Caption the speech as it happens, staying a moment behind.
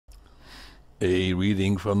A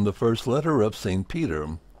reading from the first letter of St.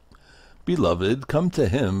 Peter. Beloved, come to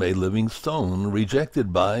him, a living stone,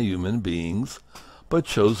 rejected by human beings, but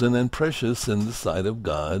chosen and precious in the sight of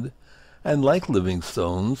God. And like living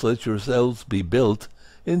stones, let yourselves be built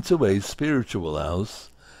into a spiritual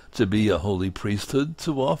house, to be a holy priesthood,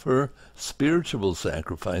 to offer spiritual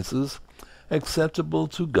sacrifices acceptable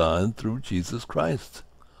to God through Jesus Christ.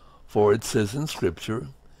 For it says in Scripture,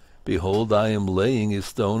 Behold, I am laying a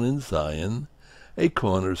stone in Zion, a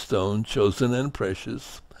cornerstone chosen and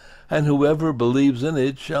precious, and whoever believes in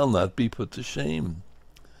it shall not be put to shame.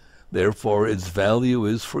 Therefore its value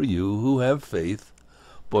is for you who have faith,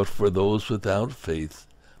 but for those without faith,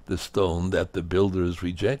 the stone that the builders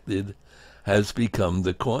rejected has become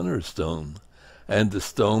the cornerstone, and the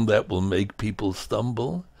stone that will make people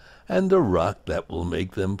stumble, and the rock that will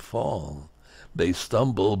make them fall. They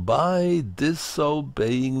stumble by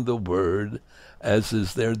disobeying the word, as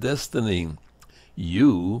is their destiny.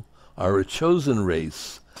 You are a chosen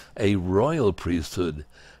race, a royal priesthood,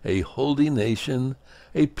 a holy nation,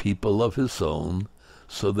 a people of his own,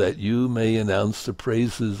 so that you may announce the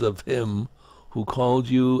praises of him who called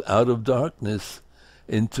you out of darkness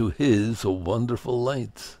into his wonderful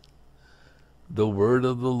light. The word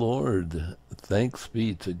of the Lord. Thanks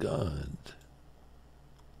be to God.